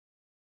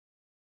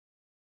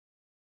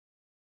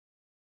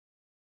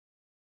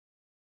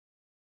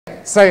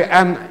So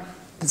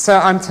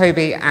I'm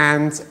Toby,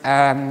 and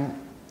can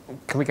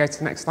we go to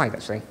the next slide,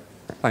 actually?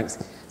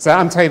 Thanks. So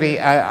I'm Toby.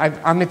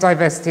 I'm a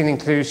diversity and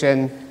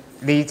inclusion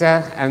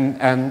leader,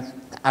 and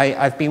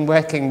I've been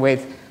working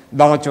with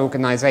large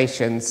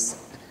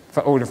organisations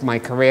for all of my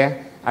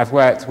career. I've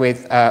worked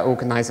with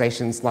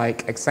organisations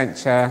like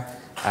Accenture,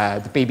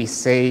 the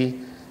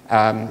BBC,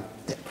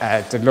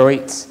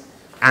 Deloitte,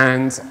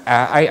 and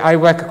I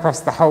work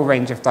across the whole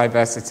range of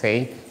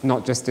diversity,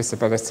 not just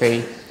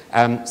disability.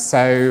 I've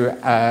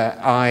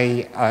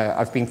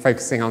been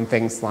focusing on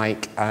things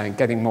like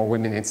getting more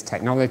women into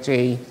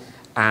technology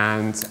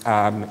and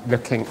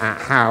looking at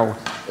how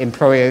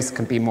employers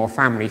can be more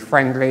family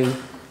friendly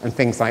and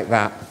things like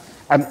that.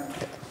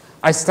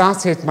 I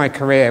started my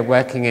career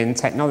working in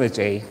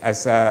technology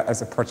as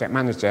a project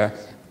manager,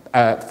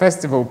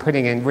 first of all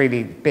putting in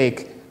really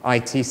big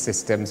IT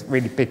systems,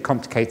 really big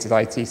complicated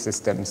IT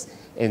systems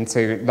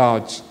into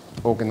large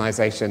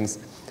organisations.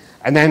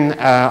 And then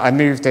I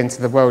moved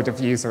into the world of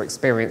user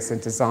experience and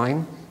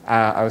design.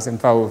 I was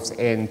involved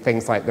in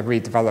things like the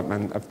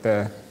redevelopment of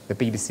the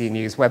BBC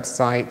News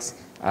website,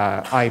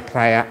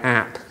 iPlayer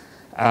app,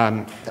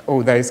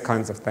 all those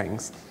kinds of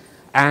things.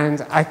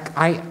 And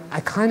I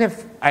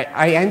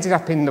ended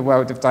up in the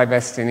world of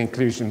diversity and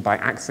inclusion by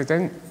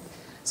accident.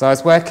 So I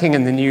was working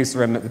in the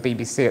newsroom at the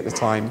BBC at the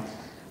time,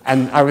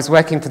 and I was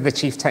working for the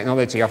Chief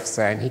Technology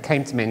Officer, and he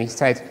came to me and he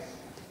said,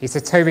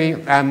 Toby,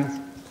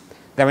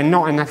 there are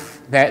not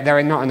enough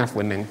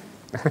women.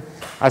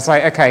 I was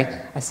like,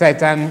 okay. I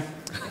said,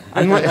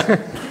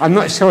 I'm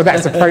not sure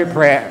that's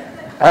appropriate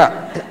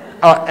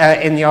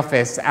in the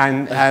office,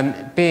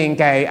 and being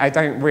gay, I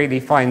don't really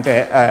find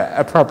it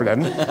a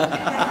problem.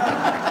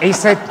 He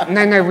said,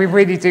 no, we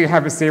really do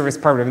have a serious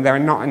problem. There are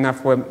not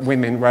enough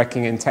women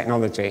working in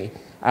technology.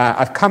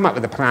 I've come up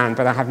with a plan,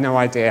 but I have no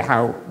idea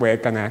how we're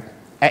going to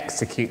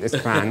execute this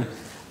plan.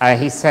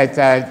 He said,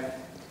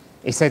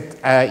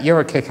 you're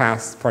a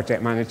kick-ass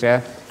project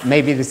manager.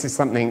 Maybe this is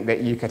something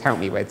that you could help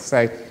me with.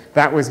 So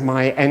that was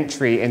my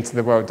entry into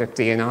the world of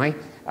D&I.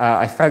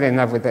 I fell in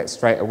love with it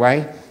straight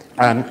away.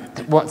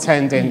 What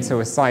turned into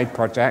a side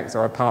project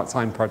or a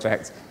part-time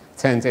project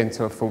turned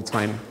into a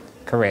full-time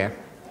career.